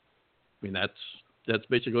 I mean, that's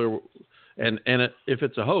basically, and if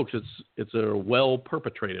it's a hoax, it's a well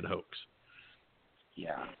perpetrated hoax.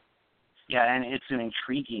 Yeah, and it's an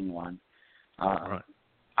intriguing one. Right.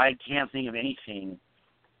 I can't think of anything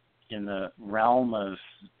in the realm of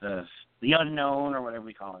the unknown, or whatever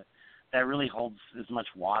we call it, that really holds as much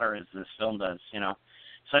water as this film does,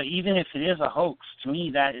 So even if it is a hoax, to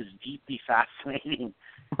me that is deeply fascinating.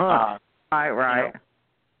 Right.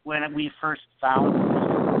 When we first found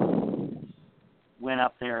it, went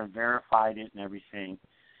up there and verified it and everything,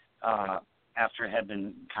 after it had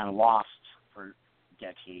been kind of lost for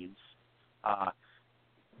decades,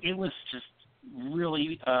 it was just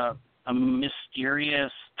really a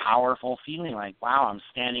mysterious, powerful feeling like, wow, I'm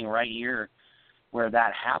standing right here where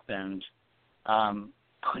that happened.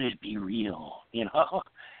 Could it be real?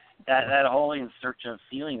 That whole in search of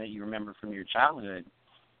feeling that you remember from your childhood.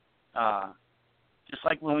 Just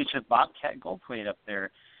like when we took Bobcat Goldthwait up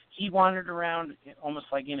there, he wandered around almost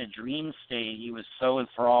like in a dream state. He was so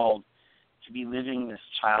enthralled to be living this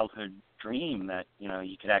childhood dream that,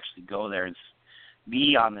 you could actually go there and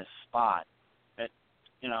be on this spot. But,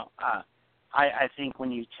 I think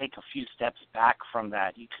when you take a few steps back from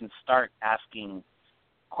that, you can start asking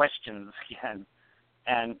questions again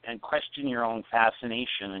and question your own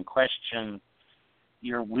fascination and question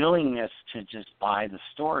your willingness to just buy the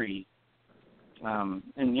story. And,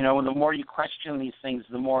 the more you question these things,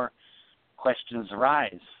 the more questions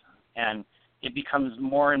arise. And it becomes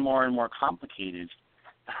more and more and more complicated.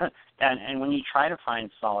 and when you try to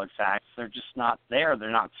find solid facts, they're just not there.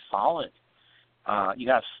 They're not solid. You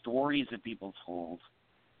have stories that people told.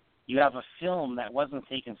 You have a film that wasn't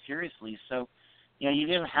taken seriously. So, you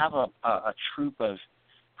didn't have a troupe of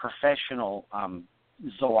professional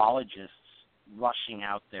zoologists rushing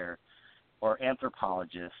out there or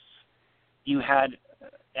anthropologists. You had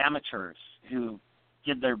amateurs who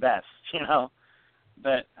did their best,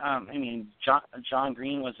 But, John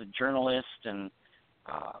Green was a journalist, and,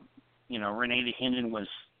 Renee DeHinden was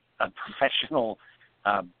a professional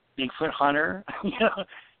Bigfoot hunter,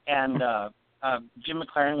 and Jim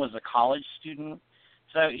McLaren was a college student.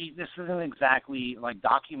 So this isn't exactly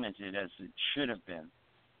documented as it should have been.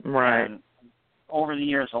 Right. And over the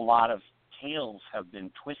years, a lot of tales have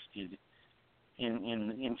been twisted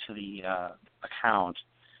into the account,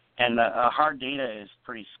 and hard data is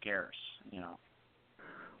pretty scarce.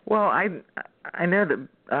 Well, I know that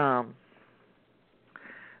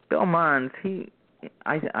Bill Munns,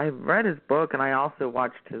 I read his book, and I also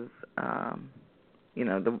watched his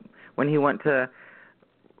when he went to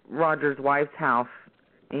Roger's wife's house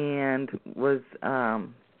and was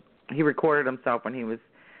he recorded himself when he was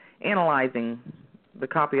analyzing the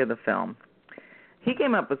copy of the film. He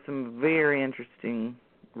came up with some very interesting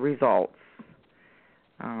results.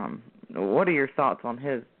 What are your thoughts on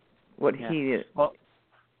he? Well,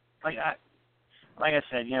 like I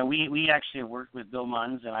said, we actually worked with Bill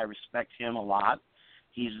Munns, and I respect him a lot.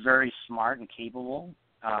 He's very smart and capable.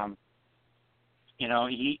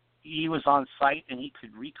 He was on site, and he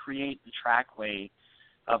could recreate the trackway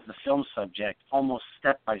of the film subject almost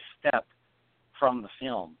step by step from the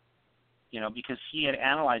film, because he had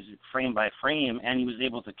analyzed it frame by frame, and he was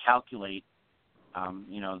able to calculate,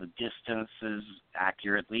 the distances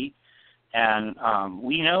accurately. And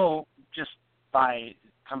we know just by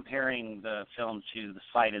comparing the film to the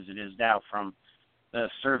site as it is now from the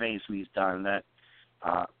surveys we've done that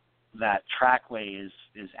that trackway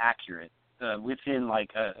is accurate within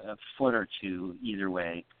a foot or two either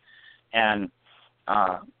way. And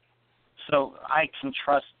so I can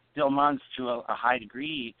trust Bill Munns to a high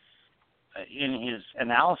degree in his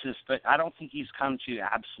analysis, but I don't think he's come to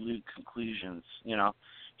absolute conclusions.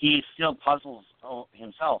 He still puzzles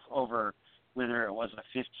himself over whether it was a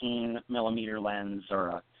 15 millimeter lens or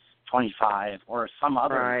a 25 or some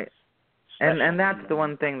other. Right. And that's the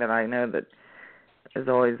one thing that I know that has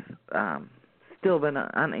always still been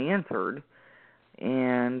unanswered,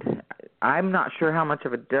 and I'm not sure how much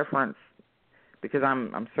of a difference, because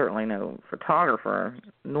I'm certainly no photographer,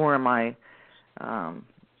 nor am I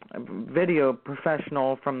a video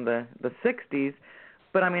professional from the 60s,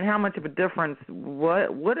 but how much of a difference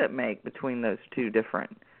would it make between those two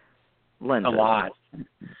different lenses? A lot.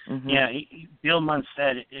 Mm-hmm. Yeah, Bill Munns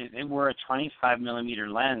said if it were a 25 millimeter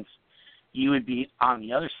lens, you would be on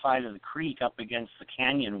the other side of the creek up against the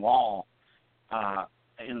canyon wall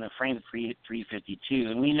in the frame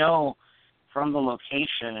 352. And we know from the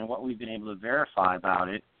location and what we've been able to verify about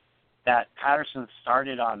it that Patterson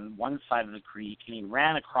started on one side of the creek and he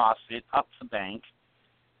ran across it, up the bank,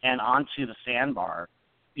 and onto the sandbar,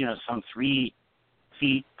 some 3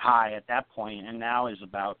 feet high at that point, and now is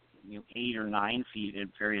about 8 or 9 feet at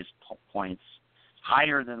various points,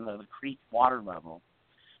 higher than the creek water level.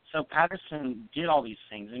 So Patterson did all these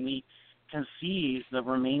things, and we can see the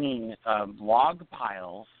remaining log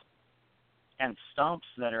piles and stumps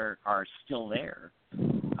that are still there.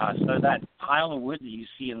 So that pile of wood that you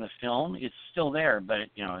see in the film, it's still there, but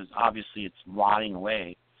obviously it's rotting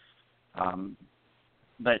away.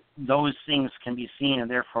 But those things can be seen, and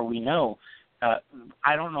therefore we know.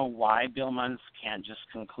 I don't know why Bill Munns can't just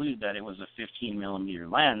conclude that it was a 15 millimeter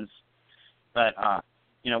lens, but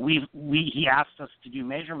he asked us to do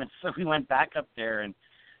measurements, so we went back up there and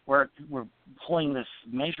we're pulling this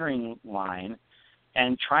measuring line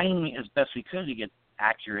and trying as best we could to get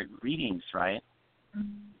accurate readings, right?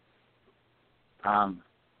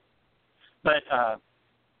 But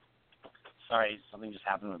sorry, something just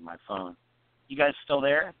happened with my phone. You guys still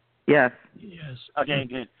there? Yes. Yes. Okay,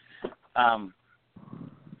 good.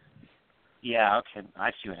 Yeah, okay,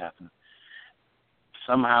 I see what happened.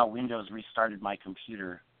 Somehow Windows restarted my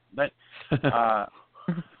computer. But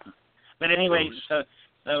anyway,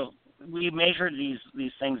 so we measured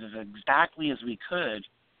these things as exactly as we could,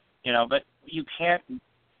 but you can't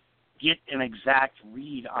get an exact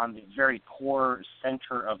read on the very core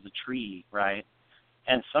center of the tree, right?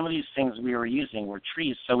 And some of these things we were using were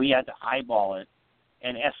trees, so we had to eyeball it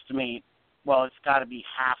and estimate, well, it's got to be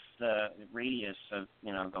half the radius of,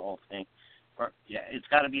 the whole thing. Or, it's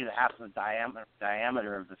got to be the half of the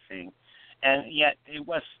diameter of the thing. And yet it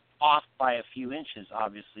was off by a few inches,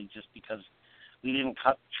 obviously, just because we didn't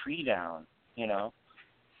cut the tree down,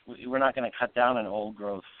 We're not going to cut down an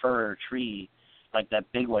old-growth fir tree like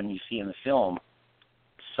that big one you see in the film.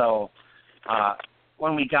 So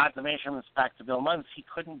when we got the measurements back to Bill Munns, he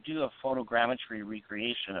couldn't do a photogrammetry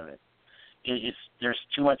recreation of it. There's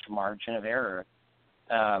too much margin of error.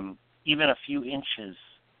 Even a few inches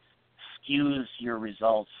skews your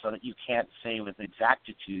results so that you can't say with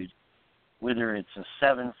exactitude whether it's a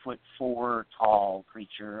 7'4" tall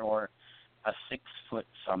creature or a 6'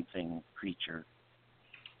 something creature.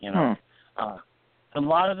 A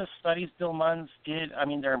lot of the studies Bill Munns did,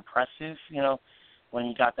 they're impressive, when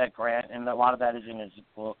he got that grant, and a lot of that is in his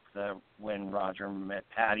book, When Roger Met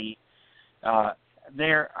Patty. I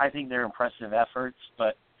think they're impressive efforts,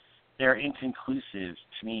 but they're inconclusive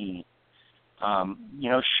to me.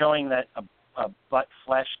 Showing that a butt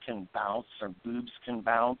flesh can bounce or boobs can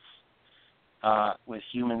bounce with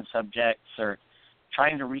human subjects, or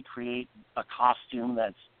trying to recreate a costume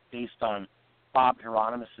that's based on Bob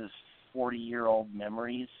Hieronymus's 40-year-old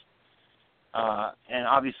memories, and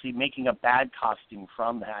obviously making a bad costume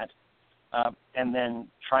from that, and then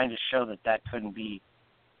trying to show that couldn't be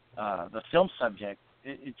the film subject.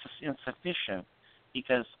 It's just insufficient,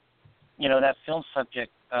 because that film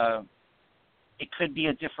subject, it could be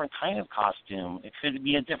a different kind of costume. It could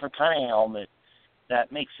be a different kind of helmet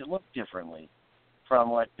that makes it look differently from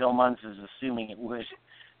what Bill Munns is assuming it would.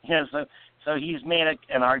 So he's made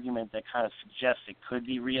an argument that kind of suggests it could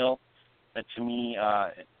be real, but to me,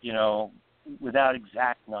 without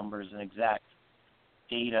exact numbers and exact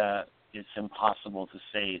data, it's impossible to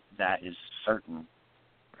say that is certain.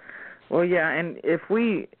 Well, yeah, and if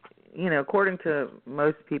we, according to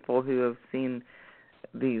most people who have seen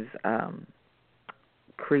these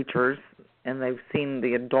creatures, and they've seen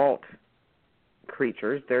the adult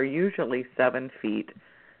creatures, they're usually 7 feet,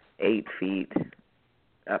 8 feet,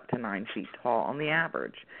 up to 9 feet tall on the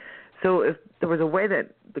average. So if there was a way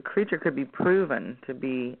that the creature could be proven to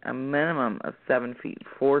be a minimum of 7 feet,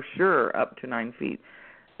 for sure, up to 9 feet,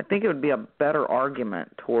 I think it would be a better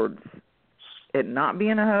argument towards it not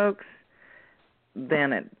being a hoax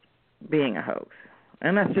than it being a hoax.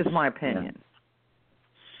 And that's just my opinion.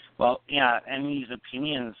 Well, yeah, and these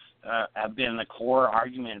opinions have been the core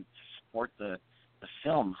argument to support the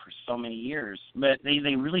film for so many years. But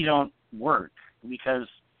they really don't work, because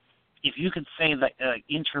if you could say that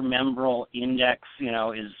intermembral index,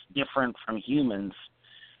 is different from humans,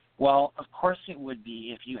 well, of course it would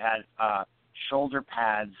be if you had shoulder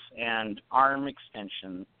pads and arm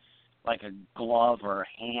extension, like a glove or a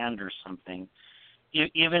hand or something.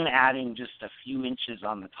 Even adding just a few inches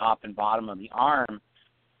on the top and bottom of the arm,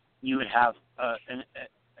 you would have an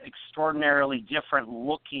extraordinarily different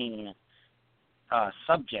looking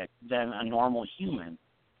subject than a normal human.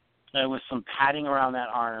 With some padding around that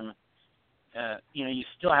arm, you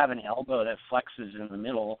still have an elbow that flexes in the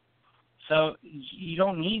middle. So you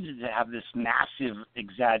don't need to have this massive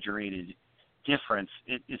exaggerated difference.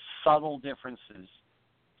 It's subtle differences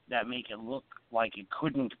that make it look like it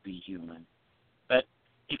couldn't be human. But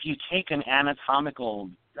if you take an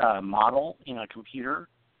anatomical model in a computer,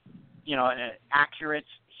 an accurate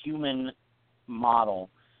human model,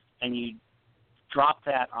 and you drop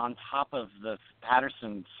that on top of the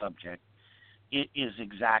Patterson subject, it is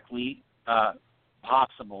exactly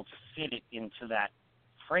possible to fit it into that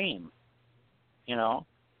frame.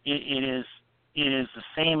 It is the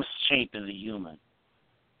same shape as a human.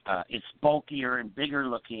 It's bulkier and bigger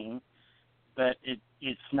looking, but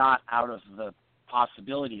it's not out of the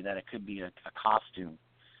possibility that it could be a costume.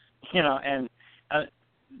 And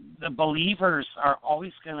the believers are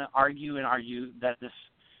always going to argue that this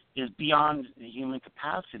is beyond the human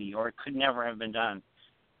capacity, or it could never have been done.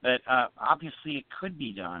 But obviously it could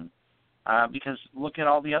be done, because look at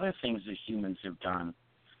all the other things that humans have done.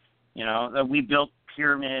 That we built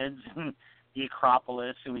pyramids and the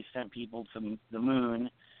Acropolis, and we sent people to the moon.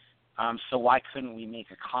 So why couldn't we make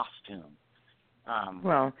a costume?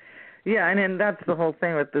 Well, yeah, and that's the whole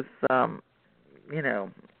thing with this,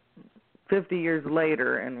 50 years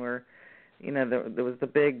later, and we're, there was the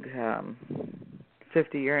big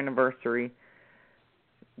 50-year anniversary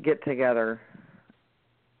get-together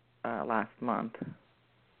last month.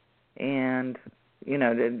 And,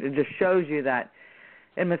 it just shows you that,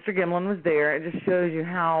 and Mr. Gimlin was there, it just shows you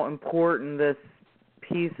how important this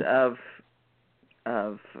piece of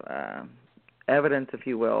evidence, if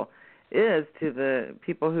you will, is to the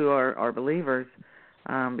people who are believers,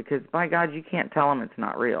 because, by God, you can't tell them it's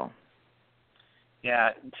not real. Yeah,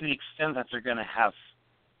 to the extent that they're going to have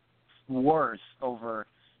wars over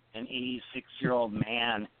an 86-year-old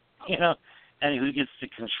man, and who gets to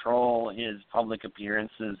control his public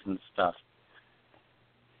appearances and stuff.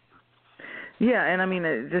 Yeah, and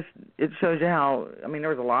it shows you how, there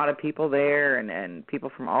was a lot of people there and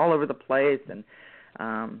people from all over the place, and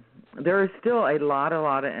there is still a lot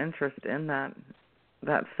of interest in that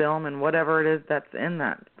film and whatever it is that's in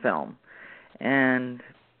that film. And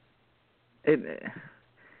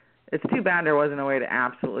it's too bad there wasn't a way to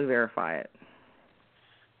absolutely verify it.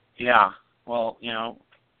 Yeah, well,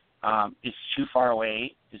 it's too far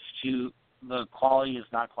away. The quality is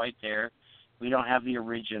not quite there. We don't have the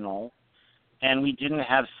original. And we didn't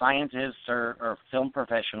have scientists or film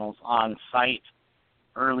professionals on site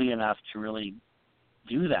early enough to really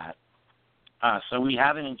do that. So we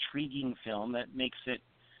have an intriguing film that makes it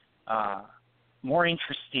more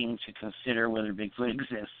interesting to consider whether Bigfoot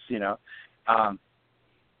exists,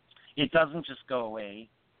 It doesn't just go away.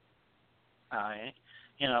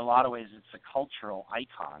 In a lot of ways, it's a cultural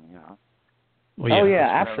icon, Well, yeah,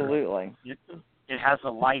 absolutely. It has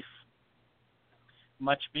a life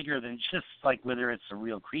much bigger than just like whether it's a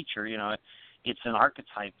real creature. It's an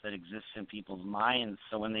archetype that exists in people's minds.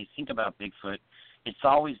 So when they think about Bigfoot, it's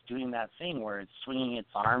always doing that thing where it's swinging its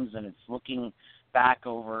arms and it's looking back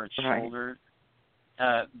over its shoulder.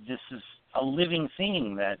 This is a living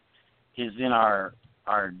thing that is in our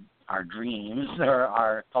dreams or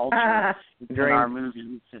our culture. It's in our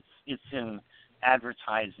movies. It's in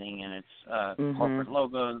advertising, and it's corporate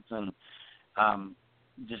logos, and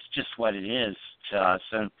just what it is to us.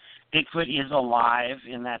 And Bigfoot is alive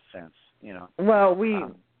in that sense, Well,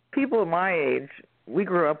 people my age, we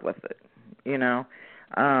grew up with it, in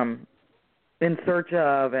search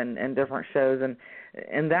of and different shows,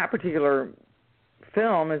 and that particular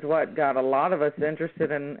film is what got a lot of us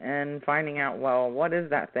interested in finding out, well, what is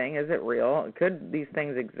that thing? Is it real? Could these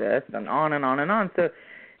things exist? And on and on and on. So,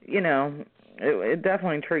 it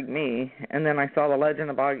definitely intrigued me. And then I saw the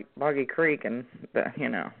legend of Boggy Creek, and,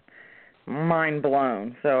 mind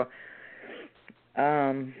blown. So,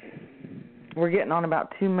 we're getting on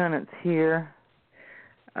about 2 minutes here.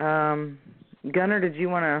 Gunnar, did you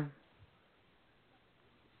want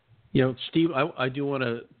to? Steve, I do want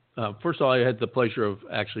to. First of all, I had the pleasure of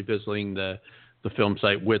actually visiting the film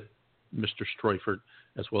site with Mr. Streufert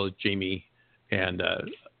as well as Jamie, and a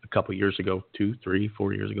couple years ago, 2, 3,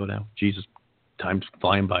 4 years ago now. Jesus, time's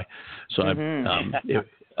flying by. So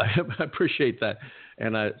I appreciate that.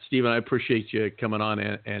 And Stephen, I appreciate you coming on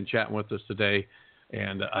and chatting with us today.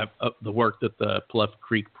 And the work that the Pluff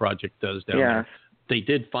Creek Project does down there. They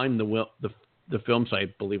did find the film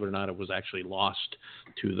site. Believe it or not, it was actually lost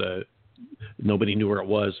to nobody knew where it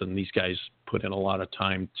was, and these guys put in a lot of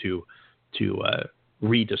time to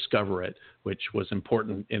rediscover it, which was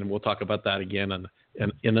important. And we'll talk about that again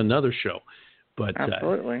in another show. But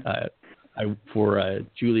absolutely. For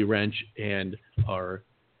Julie Rench and our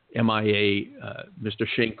MIA, Mr.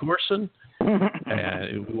 Shane Corson,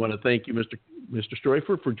 and we want to thank you, Mr.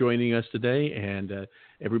 Streufert, for joining us today. And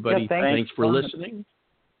everybody, thanks for listening.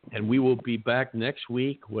 And we will be back next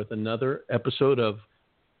week with another episode of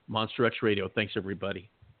Monster X Radio. Thanks,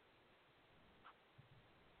 everybody.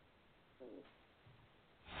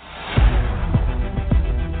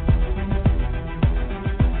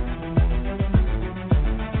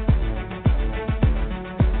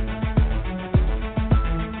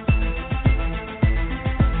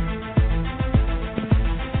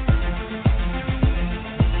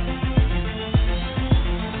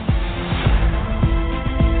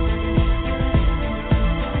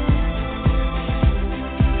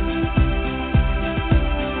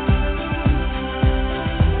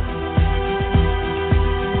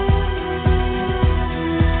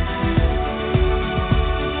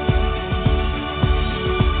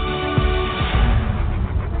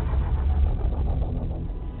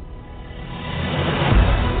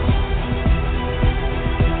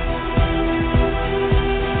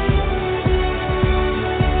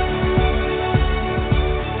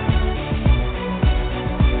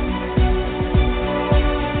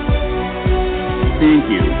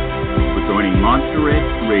 Thank you for joining Monster X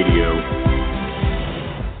Radio.